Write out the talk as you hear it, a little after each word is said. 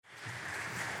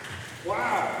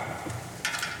Wow.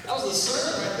 That was the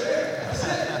sermon right there. That's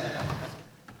it.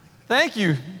 Thank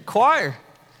you, choir.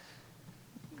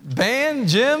 Band,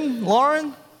 Jim,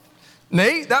 Lauren,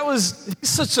 Nate, he's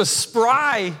such a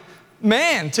spry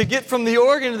man to get from the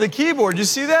organ to the keyboard. You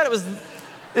see that?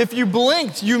 If you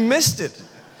blinked, you missed it.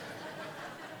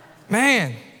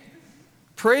 Man,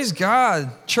 praise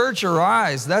God. Church,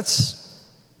 arise. That's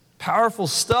powerful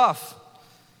stuff.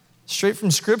 Straight from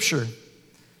Scripture.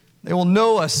 They will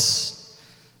know us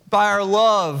by our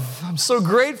love. I'm so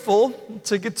grateful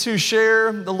to get to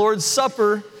share the Lord's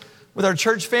Supper with our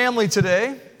church family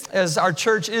today, as our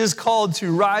church is called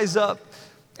to rise up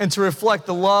and to reflect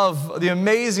the love, the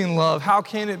amazing love, how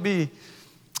can it be,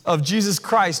 of Jesus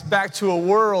Christ back to a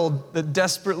world that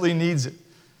desperately needs it.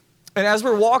 And as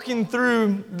we're walking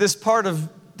through this part of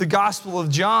the Gospel of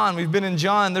John, we've been in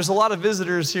John, there's a lot of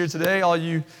visitors here today, all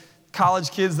you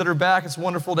college kids that are back. It's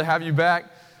wonderful to have you back.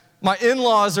 My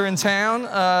in-laws are in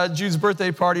town. Jude's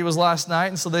birthday party was last night,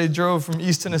 and so they drove from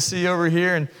East Tennessee over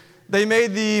here, and they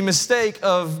made the mistake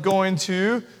of going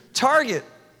to Target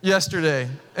yesterday.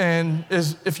 And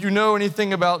if you know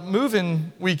anything about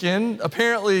moving weekend,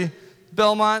 apparently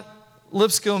Belmont,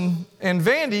 Lipscomb, and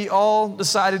Vandy all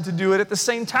decided to do it at the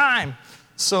same time.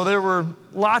 So there were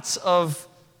lots of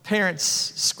parents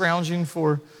scrounging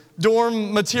for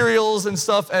dorm materials and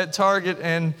stuff at Target,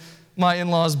 and my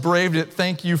in-laws braved it.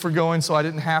 Thank you for going so I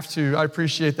didn't have to. I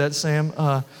appreciate that, Sam.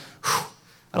 I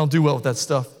don't do well with that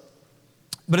stuff.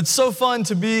 But it's so fun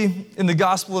to be in the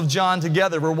Gospel of John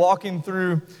together. We're walking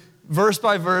through verse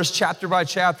by verse, chapter by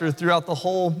chapter throughout the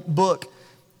whole book.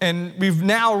 And we've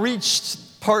now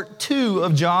reached part 2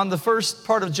 of John. The first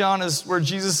part of John is where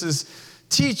Jesus is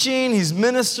teaching, he's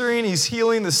ministering, he's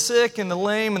healing the sick and the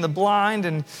lame and the blind,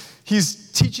 and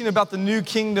he's teaching about the new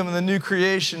kingdom and the new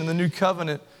creation and the new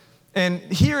covenant. And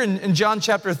here in John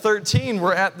chapter 13,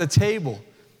 we're at the table.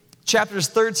 Chapters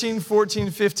 13,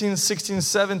 14, 15, 16,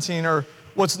 17 are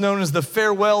what's known as the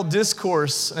farewell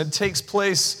discourse. And it takes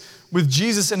place with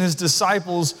Jesus and his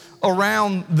disciples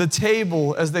around the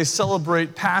table as they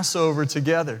celebrate Passover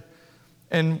together.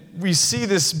 And we see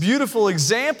this beautiful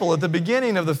example at the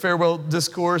beginning of the farewell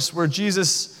discourse where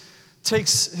Jesus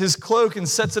takes his cloak and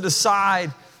sets it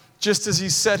aside just as he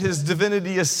set his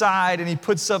divinity aside, and he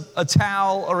puts up a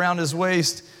towel around his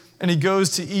waist, and he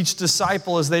goes to each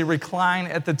disciple as they recline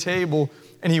at the table,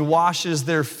 and he washes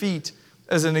their feet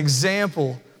as an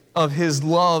example of his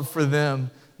love for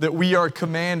them that we are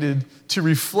commanded to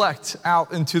reflect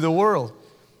out into the world.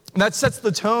 And that sets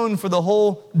the tone for the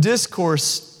whole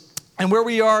discourse. And where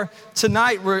we are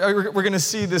tonight, we're going to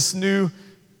see this new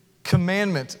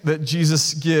commandment that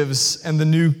Jesus gives and the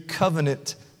new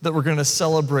covenant that we're going to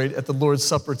celebrate at the Lord's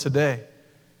Supper today.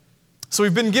 So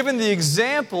we've been given the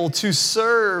example to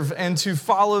serve and to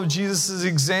follow Jesus'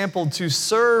 example to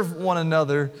serve one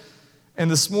another.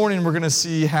 And this morning we're going to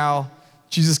see how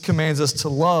Jesus commands us to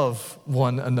love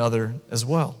one another as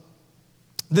well.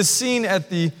 This scene at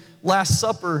the Last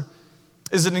Supper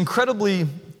is an incredibly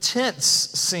tense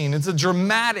scene. It's a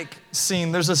dramatic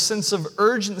scene. There's a sense of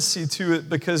urgency to it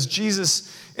because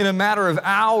Jesus, in a matter of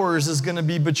hours, is going to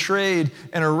be betrayed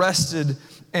and arrested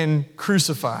and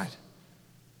crucified.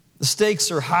 The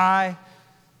stakes are high,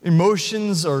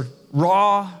 emotions are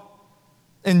raw,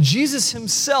 and Jesus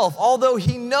himself, although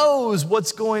he knows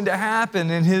what's going to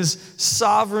happen in his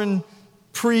sovereign,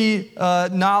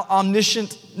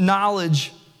 omniscient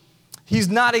knowledge, he's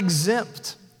not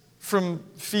exempt from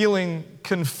feeling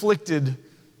conflicted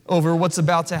over what's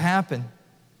about to happen.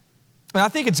 And I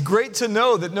think it's great to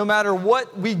know that no matter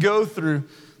what we go through,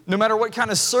 no matter what kind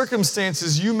of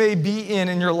circumstances you may be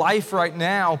in your life right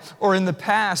now, or in the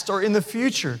past, or in the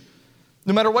future,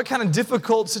 no matter what kind of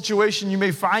difficult situation you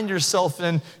may find yourself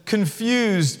in,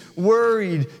 confused,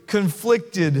 worried,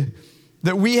 conflicted,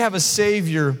 that we have a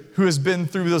Savior who has been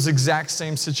through those exact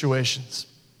same situations.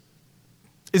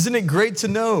 Isn't it great to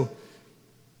know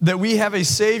that we have a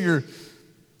Savior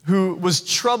who was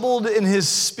troubled in his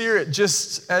spirit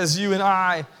just as you and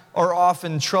I are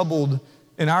often troubled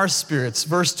in our spirits?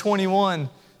 Verse 21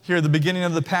 here at the beginning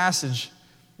of the passage,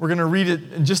 we're going to read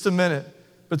it in just a minute,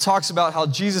 but it talks about how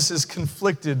Jesus is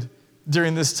conflicted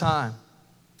during this time.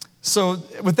 So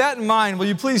with that in mind, will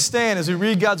you please stand as we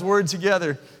read God's word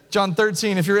together? John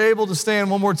 13, if you're able to stand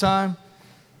one more time.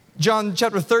 John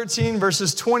chapter 13,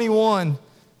 verses 21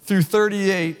 through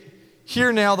 38.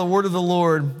 Hear now the word of the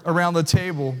Lord around the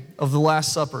table of the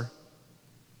Last Supper.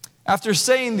 After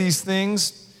saying these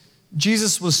things,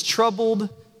 Jesus was troubled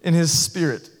in his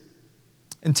spirit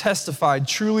and testified,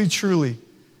 "Truly, truly,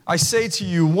 I say to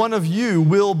you, one of you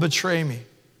will betray me."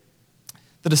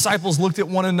 The disciples looked at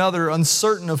one another,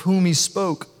 uncertain of whom he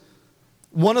spoke.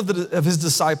 one of his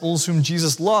disciples whom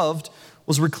Jesus loved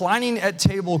was reclining at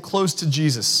table close to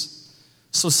Jesus.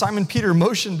 So Simon Peter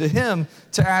motioned to him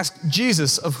to ask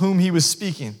Jesus of whom he was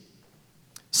speaking.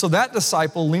 So that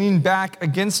disciple, leaning back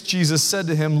against Jesus, said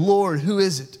to him, "Lord, who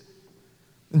is it?"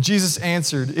 And Jesus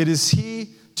answered, "It is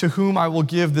he to whom I will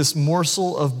give this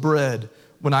morsel of bread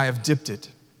when I have dipped it."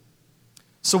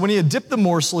 So when he had dipped the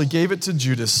morsel, he gave it to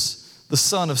Judas, the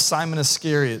son of Simon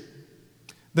Iscariot.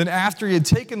 Then after he had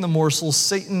taken the morsel,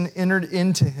 Satan entered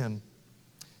into him.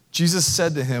 Jesus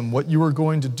said to him, "What you are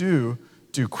going to do,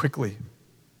 do quickly."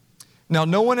 Now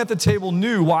no one at the table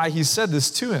knew why he said this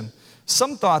to him.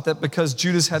 Some thought that because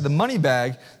Judas had the money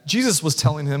bag, Jesus was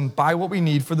telling him, "Buy what we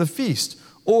need for the feast,"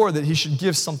 or that he should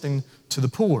give something to the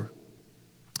poor.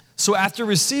 So after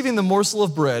receiving the morsel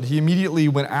of bread, he immediately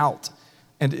went out,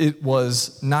 and it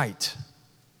was night.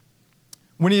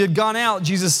 When he had gone out,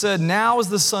 Jesus said, "Now is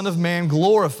the Son of Man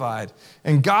glorified,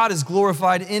 and God is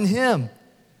glorified in him.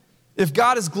 If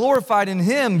God is glorified in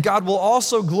him, God will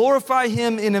also glorify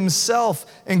him in himself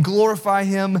and glorify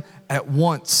him at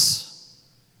once.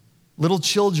 Little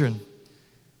children,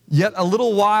 yet a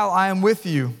little while I am with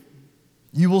you.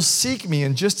 You will seek me,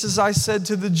 and just as I said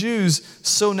to the Jews,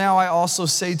 so now I also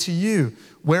say to you,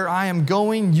 where I am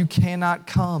going, you cannot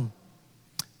come.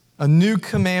 A new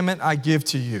commandment I give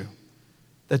to you,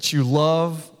 that you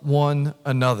love one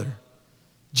another.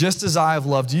 Just as I have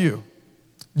loved you,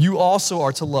 you also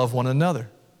are to love one another.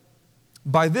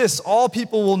 By this, all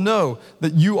people will know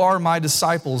that you are my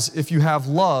disciples if you have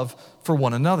love for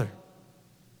one another."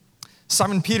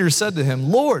 Simon Peter said to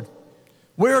him, "Lord,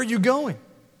 where are you going?"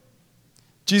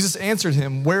 Jesus answered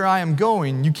him, "Where I am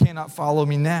going, you cannot follow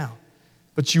me now,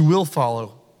 but you will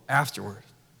follow afterward."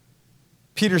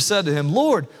 Peter said to him,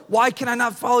 "Lord, why can I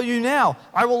not follow you now?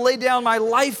 I will lay down my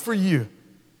life for you."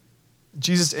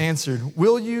 Jesus answered,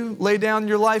 "Will you lay down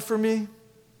your life for me?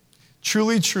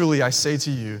 Truly, truly, I say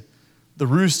to you, the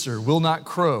rooster will not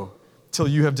crow till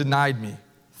you have denied me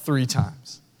 3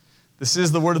 times. This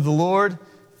is the word of the Lord.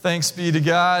 Thanks be to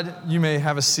God. You may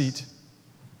have a seat.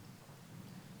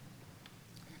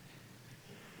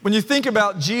 When you think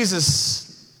about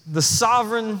Jesus, the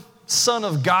sovereign Son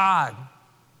of God,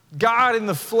 God in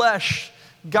the flesh,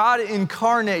 God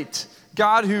incarnate,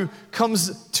 God who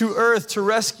comes to earth to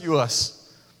rescue us.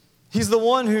 He's the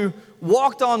one who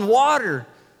walked on water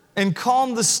and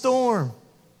calmed the storm.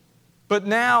 But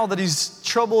now that he's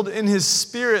troubled in his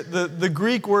spirit, the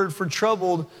Greek word for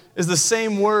troubled is the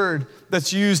same word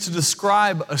that's used to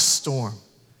describe a storm.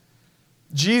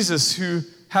 Jesus, who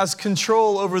has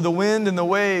control over the wind and the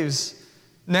waves,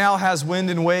 now has wind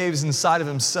and waves inside of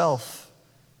himself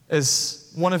as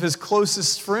one of his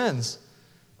closest friends,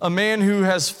 a man who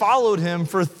has followed him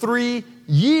for 3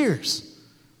 years,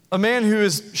 a man who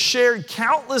has shared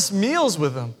countless meals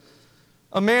with him,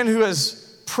 a man who has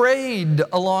prayed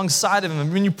alongside of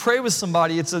him. When you pray with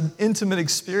somebody, it's an intimate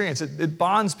experience. It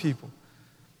bonds people.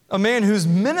 A man who's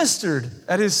ministered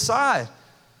at his side.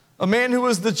 A man who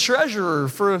was the treasurer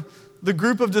for the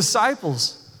group of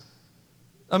disciples.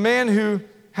 A man who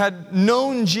had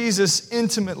known Jesus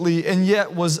intimately and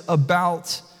yet was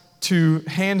about to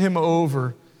hand him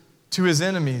over to his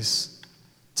enemies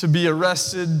to be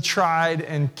arrested, tried,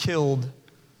 and killed,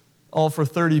 all for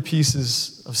 30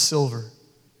 pieces of silver.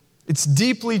 It's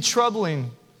deeply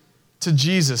troubling to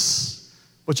Jesus,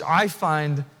 which I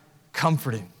find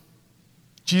comforting.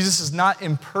 Jesus is not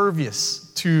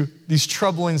impervious to these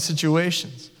troubling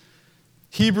situations.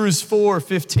 Hebrews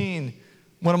 4:15,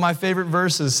 one of my favorite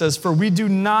verses, says, "For we do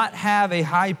not have a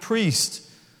high priest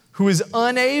who is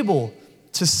unable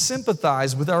to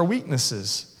sympathize with our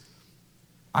weaknesses."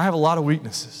 I have a lot of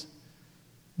weaknesses,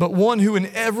 but one who in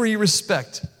every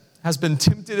respect has been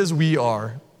tempted as we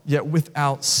are, yet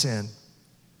without sin.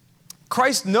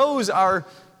 Christ knows our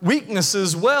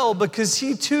weaknesses well because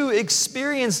he too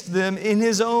experienced them in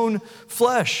his own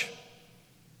flesh.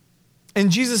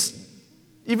 And Jesus,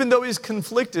 even though he's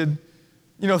conflicted,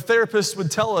 therapists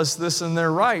would tell us this and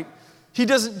they're right, he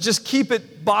doesn't just keep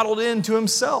it bottled into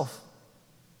himself.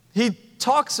 He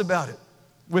talks about it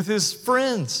with his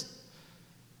friends.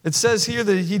 It says here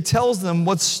that he tells them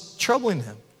what's troubling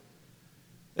him.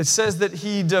 It says that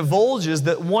he divulges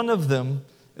that one of them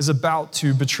is about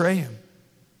to betray him.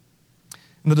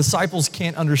 And the disciples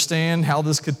can't understand how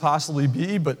this could possibly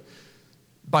be, but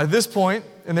by this point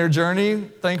in their journey,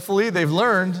 thankfully, they've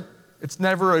learned it's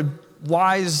never a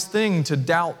wise thing to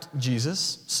doubt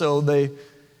Jesus. So they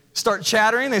start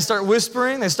chattering, they start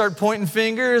whispering, they start pointing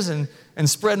fingers and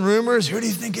spreading rumors. Who do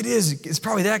you think it is? It's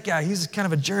probably that guy. He's kind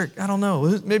of a jerk. I don't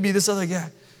know. Maybe this other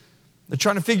guy. They're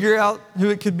trying to figure out who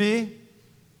it could be.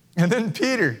 And then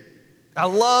Peter, I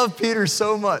love Peter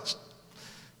so much.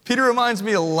 Peter reminds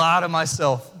me a lot of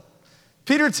myself.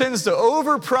 Peter tends to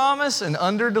overpromise and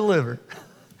underdeliver.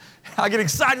 I get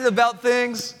excited about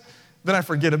things, then I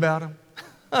forget about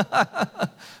them.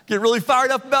 Get really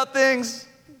fired up about things,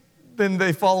 then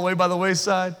they fall away by the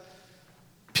wayside.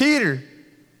 Peter,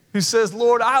 who says,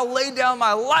 Lord, I'll lay down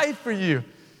my life for you.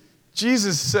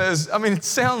 Jesus says, it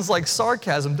sounds like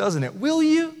sarcasm, doesn't it? Will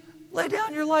you lay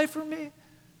down your life for me?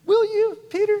 Will you,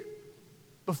 Peter?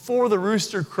 Before the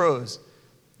rooster crows,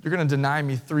 you're going to deny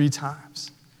me 3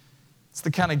 times. It's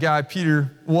the kind of guy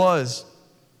Peter was.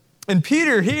 And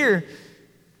Peter here,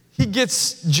 he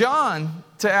gets John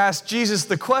to ask Jesus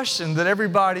the question that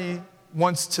everybody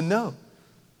wants to know.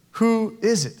 Who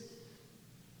is it?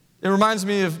 It reminds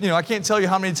me of, I can't tell you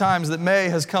how many times that May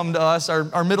has come to us,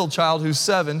 our middle child who's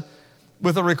 7,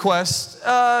 with a request.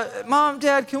 Mom,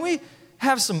 Dad, can we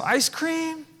have some ice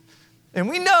cream? And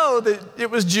we know that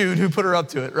it was Jude who put her up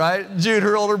to it, right? Jude,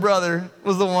 her older brother,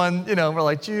 was the one, we're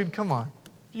like, Jude, come on.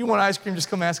 If you want ice cream, just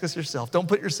come ask us yourself. Don't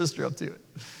put your sister up to it.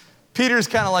 Peter's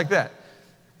kind of like that.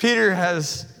 Peter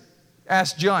has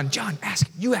asked John, ask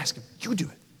him, you do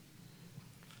it.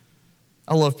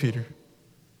 I love Peter.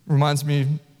 Reminds me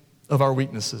of our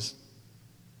weaknesses.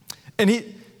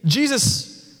 And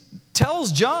Jesus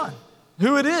tells John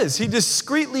who it is. He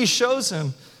discreetly shows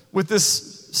him with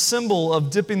this symbol of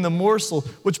dipping the morsel,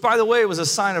 which, by the way, was a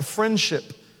sign of friendship.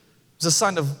 It was a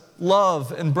sign of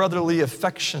love and brotherly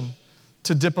affection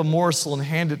to dip a morsel and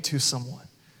hand it to someone.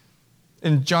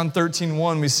 In John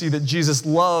 13:1, we see that Jesus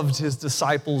loved his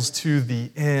disciples to the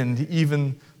end,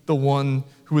 even the one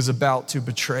who was about to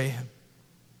betray him.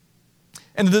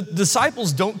 And the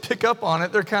disciples don't pick up on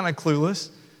it. They're kind of clueless.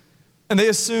 And they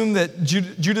assume that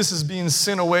Judas is being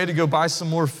sent away to go buy some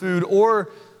more food, or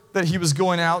that he was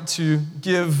going out to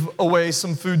give away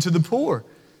some food to the poor,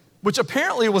 which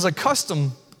apparently was a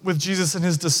custom with Jesus and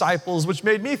his disciples, which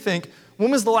made me think, when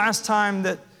was the last time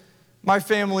that my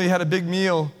family had a big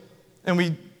meal and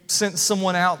we sent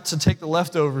someone out to take the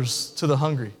leftovers to the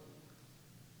hungry?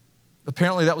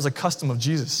 Apparently that was a custom of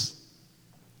Jesus.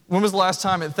 When was the last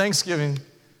time at Thanksgiving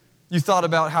you thought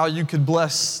about how you could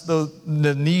bless the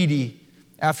needy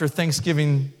after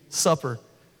Thanksgiving supper?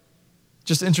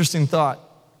 Just interesting thought.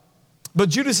 But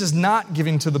Judas is not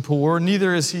giving to the poor,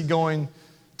 neither is he going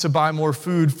to buy more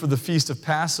food for the feast of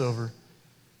Passover.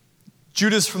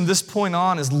 Judas, from this point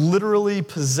on, is literally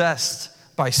possessed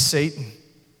by Satan.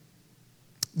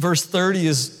 Verse 30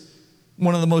 is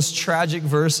one of the most tragic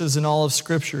verses in all of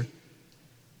Scripture.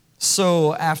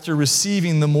 So, after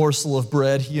receiving the morsel of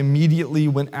bread, he immediately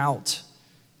went out,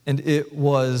 and it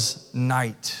was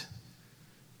night.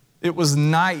 It was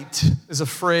night is a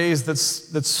phrase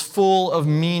that's full of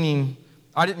meaning.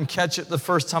 I didn't catch it the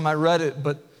first time I read it,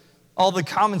 but all the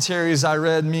commentaries I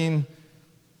read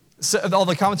said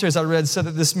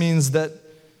that this means that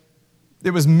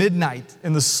it was midnight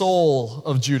in the soul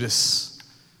of Judas,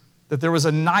 that there was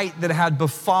a night that had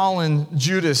befallen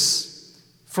Judas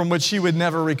from which he would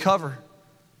never recover,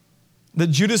 that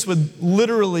Judas would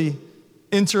literally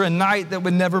enter a night that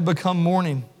would never become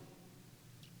morning.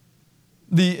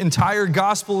 The entire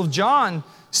Gospel of John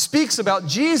speaks about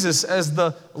Jesus as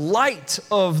the light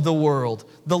of the world,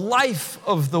 the life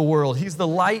of the world. He's the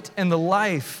light and the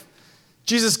life.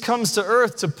 Jesus comes to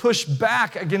earth to push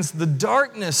back against the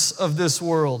darkness of this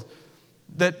world.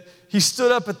 That he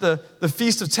stood up at the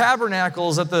Feast of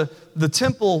Tabernacles at the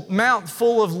Temple Mount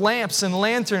full of lamps and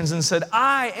lanterns and said,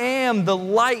 I am the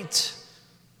light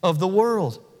of the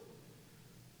world.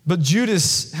 But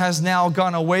Judas has now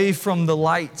gone away from the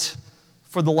light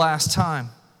for the last time.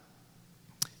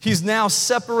 He's now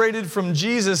separated from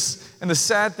Jesus, and the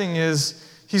sad thing is,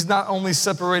 he's not only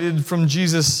separated from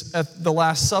Jesus at the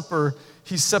Last Supper,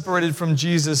 he's separated from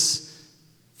Jesus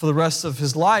for the rest of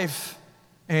his life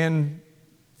and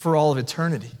for all of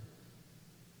eternity.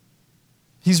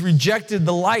 He's rejected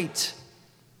the light.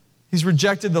 He's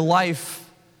rejected the life.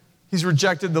 He's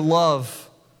rejected the love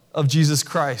of Jesus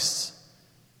Christ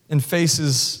and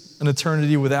faces an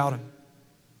eternity without him.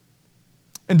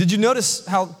 And did you notice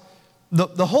how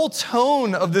the whole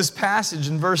tone of this passage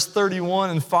in verse 31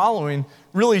 and following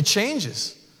really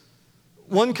changes?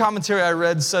 One commentary I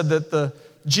read said that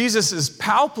Jesus is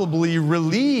palpably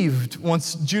relieved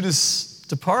once Judas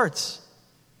departs.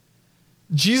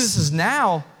 Jesus is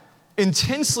now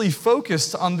intensely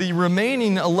focused on the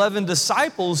remaining 11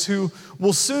 disciples who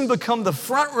will soon become the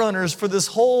front runners for this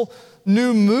whole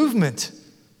new movement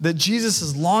that Jesus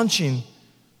is launching.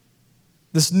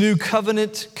 This new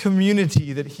covenant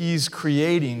community that he's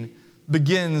creating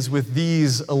begins with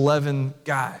these 11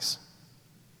 guys.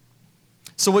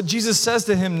 So what Jesus says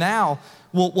to him now,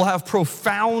 will have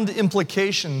profound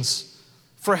implications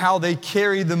for how they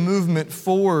carry the movement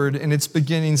forward in its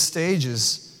beginning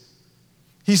stages.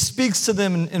 He speaks to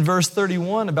them in verse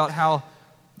 31 about how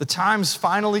the time's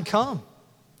finally come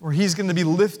where he's going to be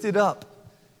lifted up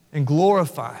and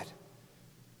glorified.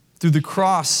 Through the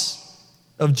cross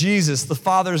of Jesus, the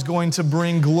Father is going to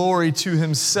bring glory to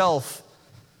himself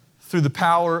through the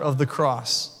power of the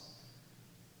cross.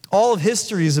 All of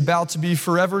history is about to be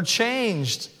forever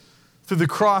changed through the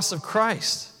cross of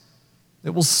Christ.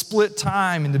 It will split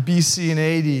time into BC and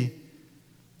AD.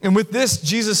 And with this,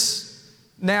 Jesus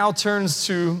now turns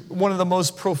to one of the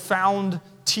most profound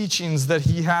teachings that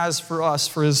he has for us,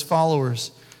 for his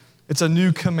followers. It's a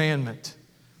new commandment.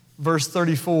 Verse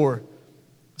 34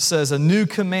 says, "A new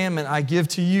commandment I give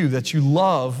to you, that you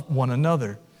love one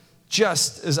another.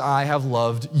 Just as I have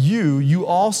loved you, you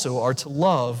also are to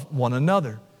love one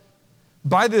another.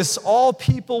 By this, all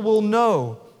people will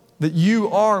know that you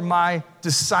are my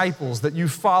disciples, that you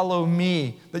follow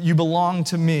me, that you belong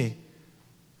to me,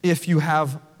 if you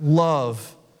have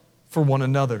love for one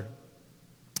another."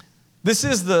 This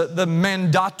is the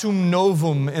mandatum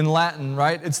novum in Latin,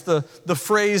 right? It's the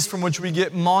phrase from which we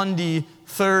get Maundy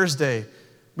Thursday.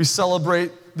 We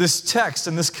celebrate this text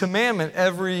and this commandment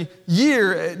every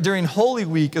year during Holy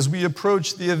Week as we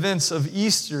approach the events of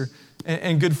Easter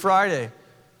and Good Friday.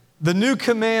 The new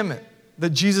commandment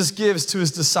that Jesus gives to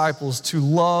his disciples to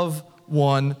love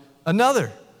one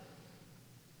another.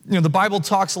 You know, the Bible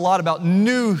talks a lot about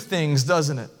new things,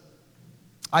 doesn't it?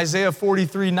 Isaiah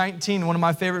 43:19, one of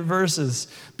my favorite verses.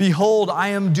 "Behold, I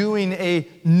am doing a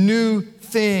new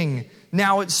thing.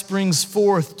 Now it springs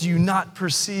forth. Do you not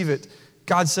perceive it?"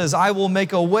 God says, "I will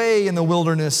make a way in the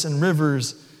wilderness and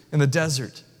rivers in the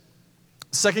desert."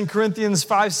 2 Corinthians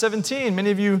 5:17,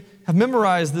 many of you have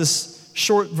memorized this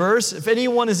short verse. "If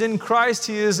anyone is in Christ,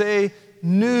 he is a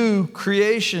new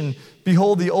creation.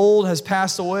 Behold, the old has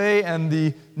passed away and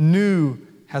the new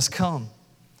has come."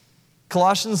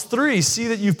 Colossians 3, "See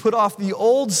that you've put off the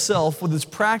old self with its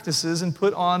practices and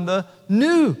put on the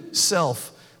new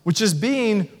self, which is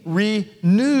being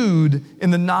renewed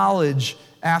in the knowledge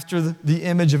after the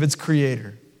image of its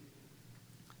creator."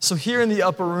 So here in the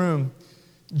upper room,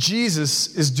 Jesus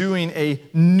is doing a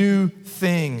new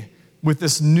thing with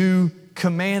this new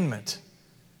commandment.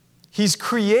 He's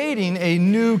creating a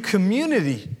new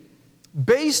community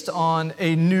based on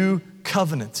a new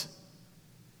covenant.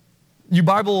 You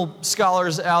Bible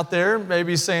scholars out there may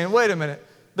be saying, wait a minute,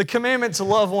 the commandment to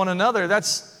love one another,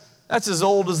 that's as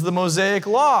old as the Mosaic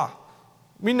Law.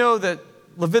 We know that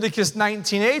Leviticus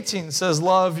 19:18 says,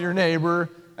 "Love your neighbor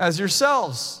as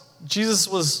yourselves." Jesus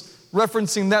was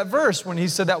referencing that verse when he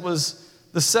said that was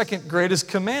the second greatest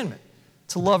commandment,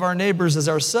 to love our neighbors as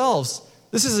ourselves.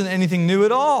 This isn't anything new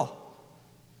at all.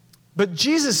 But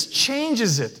Jesus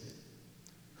changes it.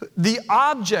 The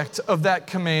object of that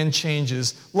command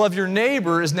changes. Love your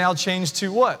neighbor is now changed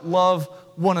to what? Love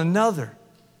one another.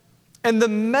 And the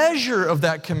measure of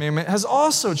that commandment has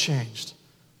also changed.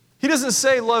 He doesn't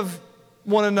say love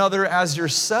one another as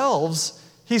yourselves.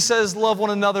 He says love one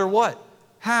another what?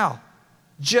 How?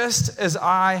 Just as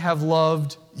I have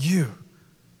loved you.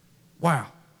 Wow.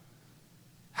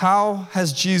 How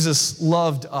has Jesus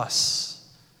loved us?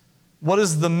 What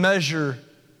is the measure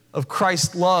of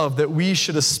Christ's love that we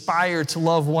should aspire to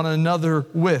love one another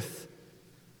with?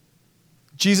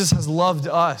 Jesus has loved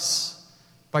us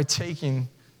by taking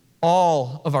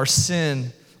all of our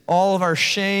sin, all of our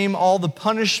shame, all the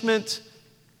punishment,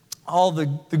 all the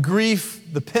grief,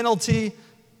 the penalty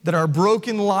that our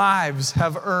broken lives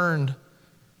have earned.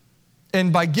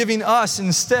 And by giving us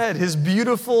instead his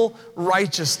beautiful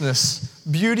righteousness,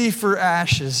 beauty for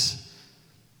ashes,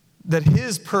 that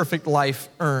his perfect life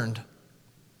earned.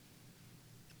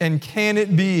 And can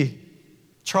it be,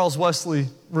 Charles Wesley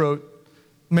wrote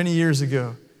many years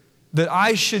ago, that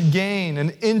I should gain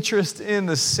an interest in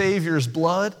the Savior's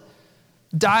blood?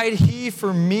 Died he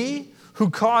for me who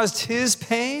caused his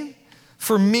pain?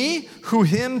 For me who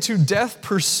him to death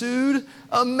pursued?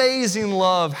 Amazing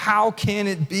love, how can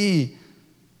it be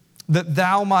that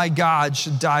thou, my God,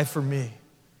 should die for me?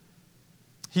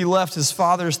 He left his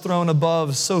Father's throne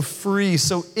above, so free,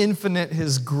 so infinite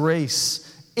his grace,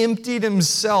 emptied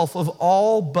himself of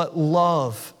all but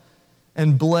love,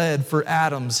 and bled for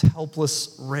Adam's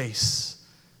helpless race.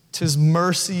 'Tis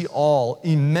mercy all,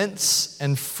 immense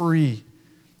and free,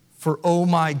 for, oh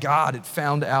my God, it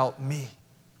found out me.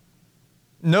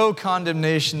 No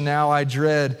condemnation now I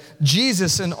dread.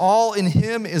 Jesus and all in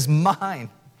him is mine.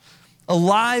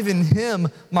 Alive in him,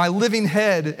 my living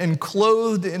head, and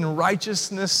clothed in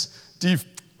righteousness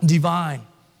divine.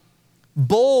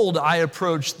 Bold I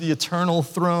approach the eternal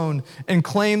throne and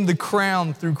claim the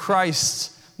crown through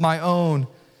Christ my own.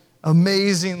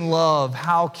 Amazing love,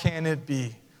 how can it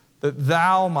be that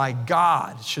thou, my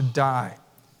God, should die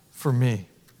for me?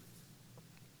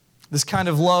 This kind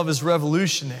of love is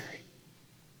revolutionary.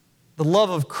 The love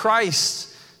of Christ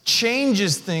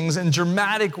changes things in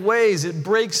dramatic ways. It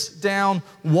breaks down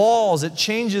walls. It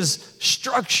changes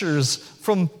structures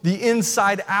from the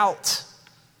inside out.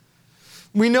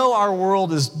 We know our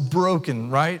world is broken,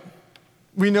 right?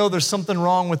 We know there's something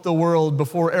wrong with the world.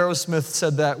 Before Aerosmith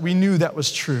said that, we knew that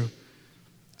was true.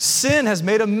 Sin has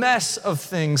made a mess of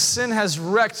things. Sin has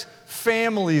wrecked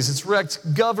families. It's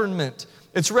wrecked government.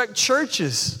 It's wrecked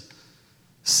churches.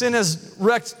 Sin has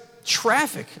wrecked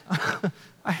traffic.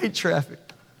 I hate traffic.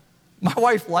 My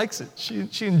wife likes it.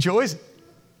 She enjoys it.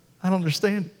 I don't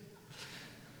understand it.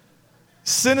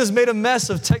 Sin has made a mess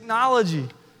of technology.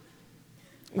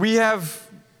 We have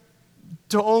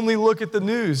to only look at the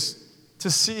news to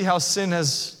see how sin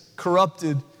has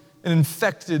corrupted and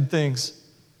infected things.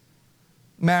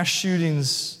 Mass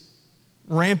shootings,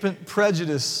 rampant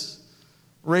prejudice,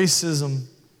 racism,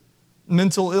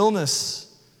 mental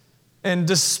illness. And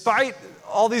despite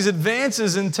all these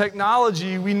advances in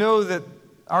technology, we know that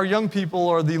our young people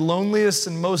are the loneliest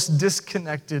and most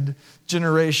disconnected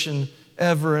generation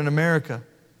ever in America.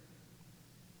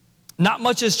 Not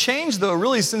much has changed, though,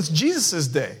 really, since Jesus'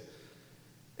 day.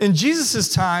 In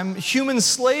Jesus' time, human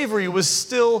slavery was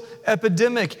still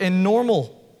epidemic and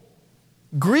normal.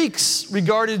 Greeks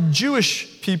regarded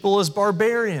Jewish people as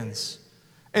barbarians,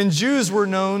 and Jews were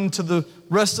known to the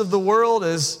rest of the world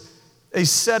as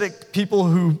ascetic people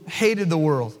who hated the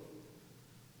world.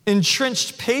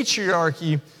 Entrenched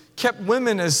patriarchy kept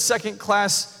women as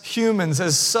second-class humans,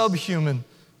 as subhuman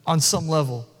on some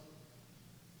level.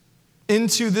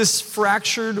 Into this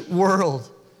fractured world,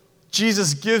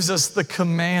 Jesus gives us the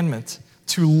commandment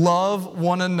to love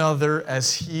one another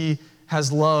as He has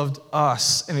loved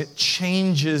us, and it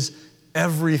changes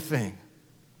everything.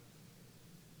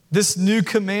 This new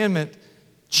commandment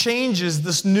changes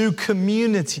this new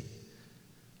community.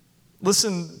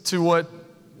 Listen to what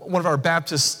one of our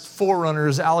Baptist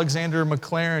forerunners, Alexander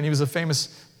MacLaren, he was a famous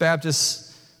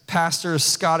Baptist pastor,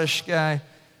 Scottish guy.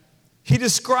 He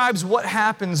describes what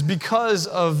happens because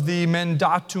of the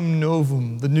mandatum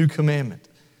novum, the new commandment.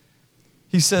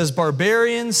 He says,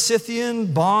 barbarian,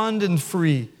 Scythian, bond and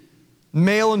free,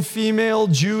 male and female,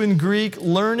 Jew and Greek,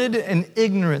 learned and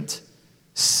ignorant,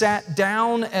 sat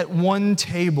down at one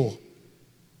table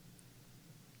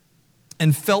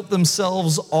and felt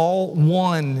themselves all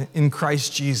one in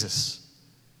Christ Jesus.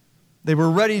 They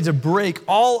were ready to break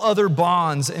all other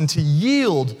bonds and to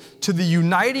yield to the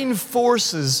uniting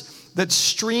forces that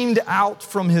streamed out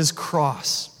from His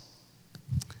cross.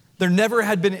 There never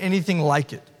had been anything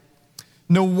like it.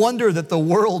 No wonder that the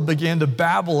world began to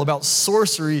babble about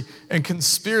sorcery and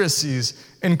conspiracies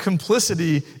and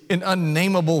complicity in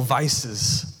unnameable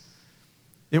vices.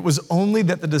 It was only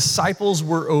that the disciples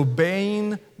were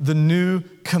obeying the new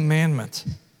commandment,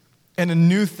 and a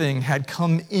new thing had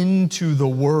come into the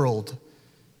world.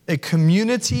 A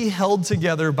community held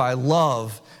together by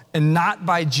love and not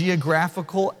by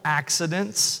geographical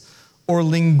accidents or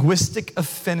linguistic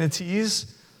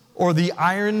affinities or the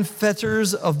iron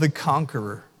fetters of the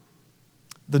conqueror.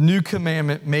 The new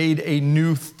commandment made a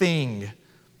new thing,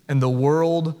 and the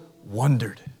world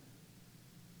wondered.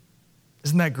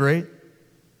 Isn't that great?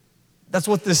 That's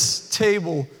what this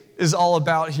table is all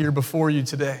about here before you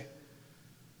today.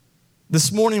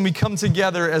 This morning we come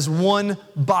together as one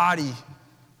body,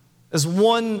 as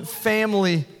one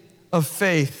family of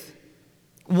faith,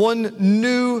 one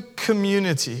new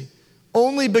community,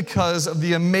 only because of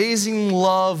the amazing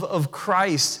love of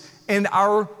Christ and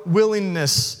our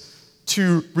willingness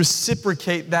to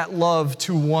reciprocate that love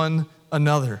to one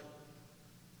another.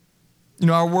 You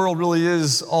know, our world really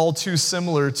is all too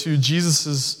similar to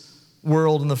Jesus'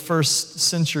 world in the first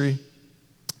century.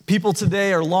 People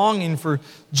today are longing for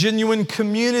genuine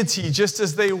community just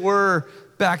as they were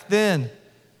back then.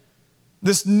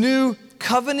 This new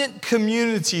covenant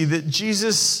community that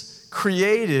Jesus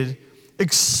created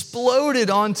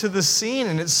exploded onto the scene,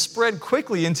 and it spread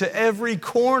quickly into every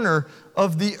corner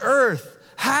of the earth.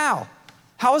 How?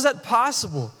 How is that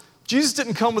possible? Jesus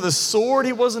didn't come with a sword.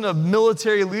 He wasn't a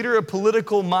military leader, a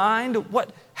political mind.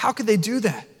 How could they do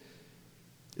that?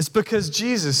 It's because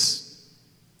Jesus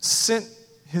sent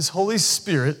His Holy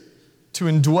Spirit to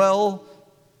indwell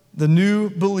the new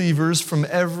believers from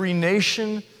every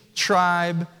nation,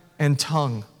 tribe, and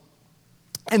tongue.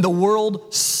 And the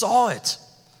world saw it.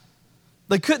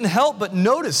 They couldn't help but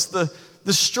notice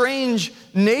the strange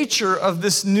nature of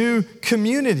this new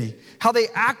community. how they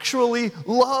actually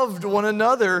loved one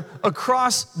another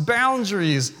across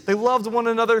boundaries. They loved one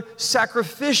another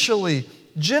sacrificially,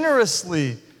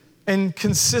 generously, and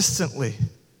consistently.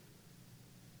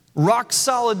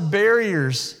 Rock-solid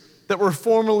barriers that were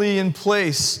formerly in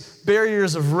place,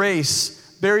 barriers of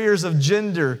race, barriers of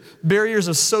gender, barriers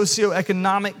of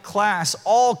socioeconomic class,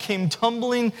 all came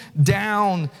tumbling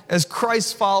down as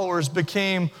Christ's followers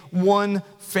became one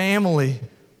family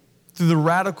through the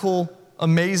radical,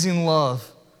 amazing love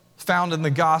found in the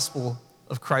gospel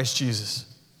of Christ Jesus.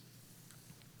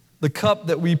 The cup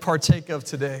that we partake of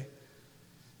today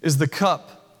is the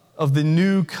cup of the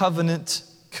new covenant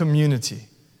community.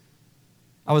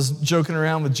 I was joking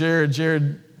around with Jared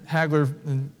Hagler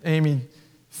and Amy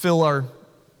fill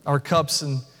our cups,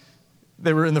 and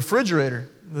they were in the refrigerator.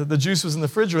 The juice was in the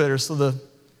refrigerator, so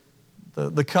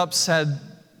the cups had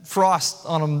frost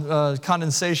on them,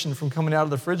 condensation from coming out of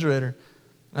the refrigerator.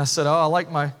 And I said, I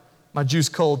like my juice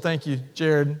cold. Thank you,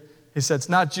 Jared. He said, it's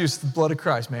not juice, it's the blood of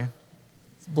Christ, man.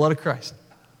 It's the blood of Christ.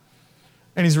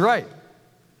 And he's right.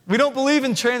 We don't believe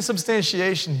in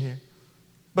transubstantiation here,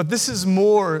 but this is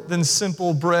more than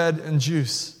simple bread and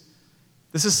juice.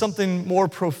 This is something more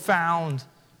profound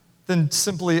than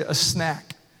simply a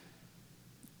snack.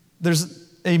 There's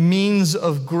a means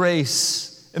of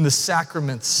grace in the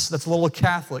sacraments. That's a little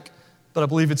Catholic, but I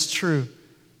believe it's true.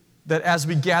 That as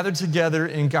we gather together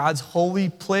in God's holy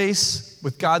place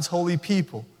with God's holy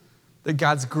people, that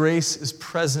God's grace is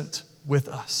present with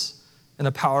us in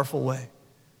a powerful way.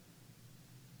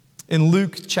 In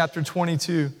Luke chapter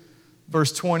 22,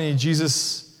 verse 20,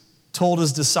 Jesus told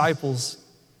his disciples,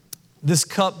 this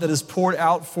cup that is poured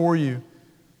out for you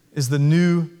is the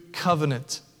new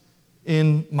covenant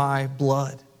in my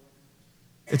blood.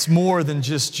 It's more than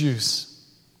just juice.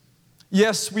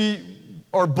 Yes, we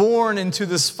are born into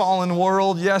this fallen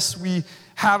world. Yes, we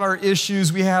have our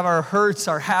issues. We have our hurts,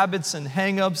 our habits, and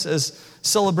hang-ups, as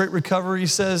Celebrate Recovery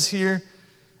says here.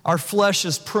 Our flesh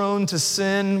is prone to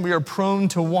sin. We are prone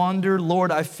to wander.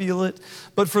 Lord, I feel it.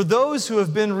 But for those who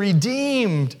have been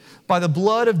redeemed by the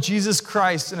blood of Jesus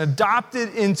Christ and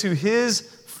adopted into his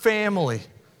family,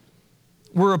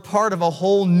 we're a part of a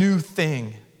whole new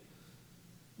thing.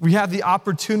 We have the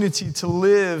opportunity to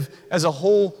live as a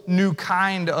whole new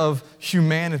kind of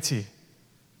humanity.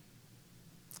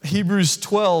 Hebrews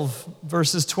 12,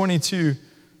 verses 22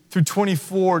 through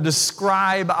 24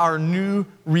 describe our new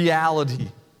reality.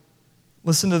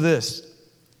 Listen to this.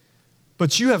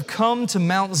 But you have come to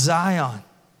Mount Zion.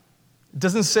 It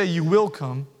doesn't say you will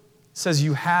come, it says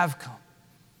you have come.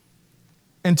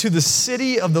 And to the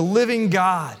city of the living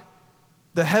God,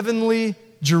 the heavenly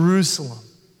Jerusalem.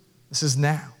 This is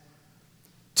now.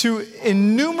 To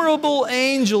innumerable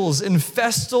angels in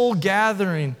festal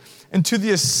gathering, and to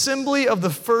the assembly of the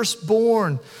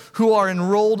firstborn who are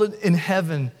enrolled in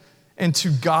heaven, and to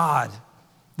God,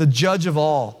 the judge of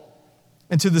all,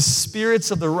 and to the spirits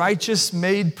of the righteous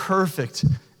made perfect,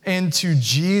 and to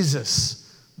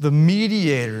Jesus, the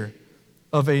mediator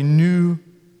of a new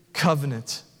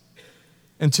covenant,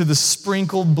 and to the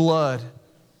sprinkled blood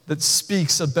that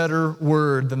speaks a better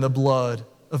word than the blood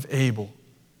of Abel.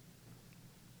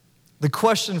 The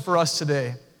question for us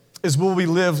today is, will we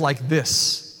live like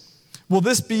this? Will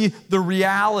this be the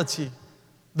reality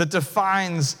that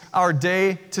defines our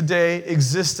day-to-day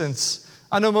existence?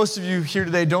 I know most of you here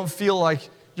today don't feel like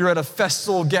you're at a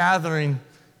festal gathering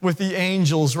with the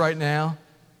angels right now.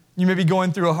 You may be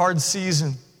going through a hard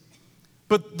season.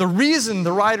 But the reason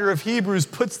the writer of Hebrews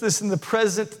puts this in the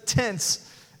present tense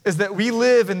is that we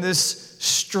live in this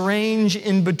strange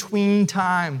in-between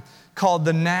time called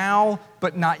the now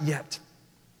but not yet.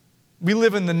 We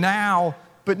live in the now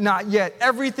but not yet.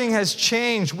 Everything has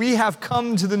changed. We have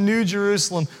come to the new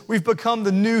Jerusalem. We've become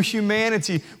the new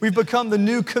humanity. We've become the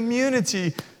new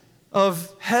community of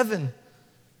heaven.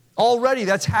 Already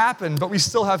that's happened, but we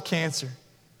still have cancer.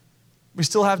 We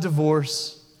still have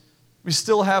divorce. We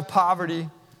still have poverty.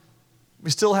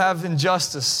 We still have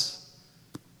injustice.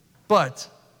 But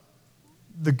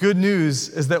the good news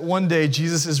is that one day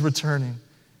Jesus is returning,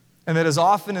 and that as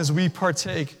often as we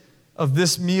partake of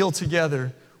this meal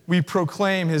together, we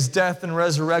proclaim his death and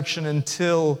resurrection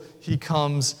until he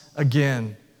comes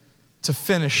again to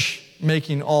finish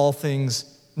making all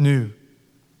things new.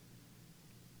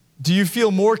 Do you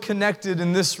feel more connected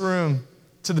in this room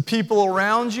to the people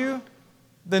around you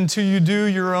than to you do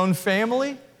your own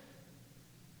family?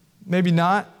 Maybe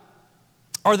not.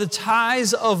 Are the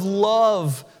ties of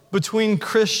love between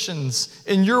Christians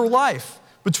in your life,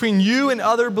 between you and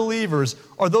other believers,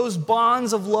 are those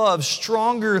bonds of love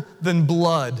stronger than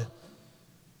blood?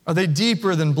 Are they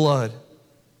deeper than blood?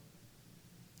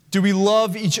 Do we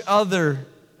love each other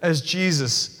as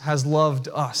Jesus has loved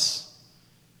us?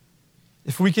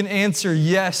 If we can answer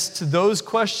yes to those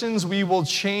questions, we will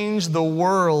change the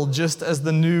world just as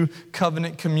the New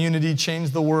Covenant community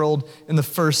changed the world in the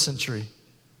first century.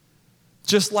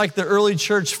 Just like the early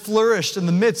church flourished in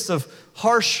the midst of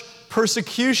harsh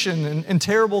persecution and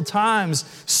terrible times,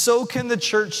 so can the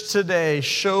church today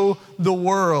show the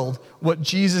world what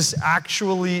Jesus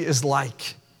actually is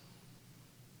like.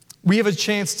 We have a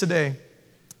chance today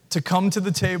to come to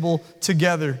the table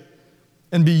together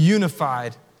and be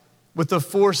unified with the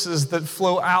forces that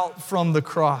flow out from the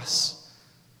cross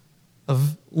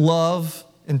of love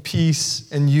and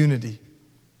peace and unity.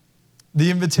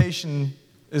 The invitation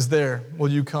is there.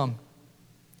 Will you come?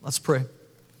 Let's pray.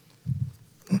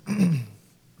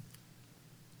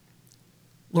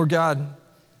 Lord God,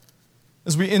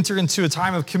 as we enter into a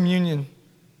time of communion,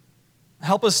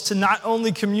 help us to not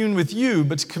only commune with you,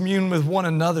 but to commune with one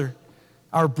another,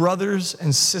 our brothers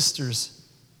and sisters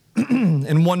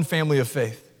in one family of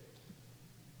faith.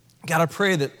 God, I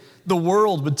pray that the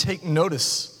world would take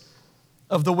notice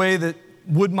of the way that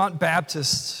Woodmont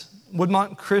Baptist,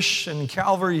 Woodmont Christian,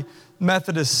 Calvary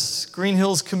Methodist, Green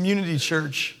Hills Community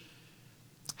Church,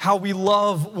 how we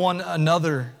love one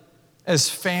another as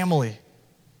family.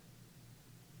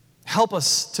 Help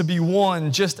us to be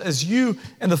one just as you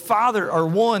and the Father are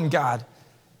one, God.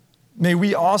 May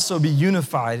we also be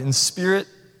unified in spirit,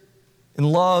 in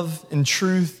love, in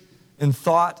truth, in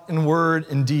thought, in word,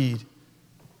 in deed.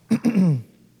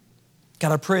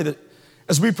 God, I pray that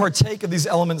as we partake of these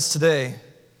elements today,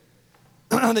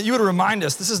 that you would remind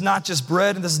us this is not just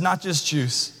bread and this is not just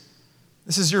juice.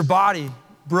 This is your body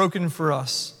broken for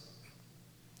us.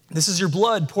 This is your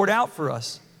blood poured out for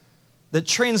us that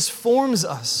transforms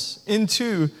us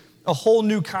into a whole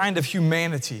new kind of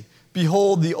humanity.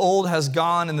 Behold, the old has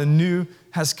gone and the new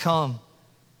has come.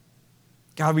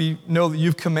 God, we know that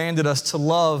you've commanded us to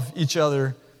love each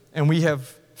other, and we have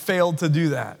failed to do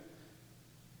that.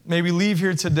 May we leave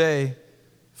here today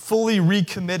fully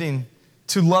recommitting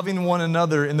to loving one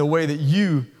another in the way that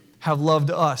you have loved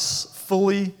us,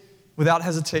 fully, without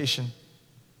hesitation.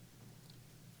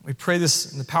 We pray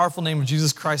this in the powerful name of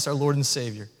Jesus Christ, our Lord and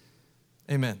Savior.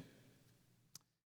 Amen.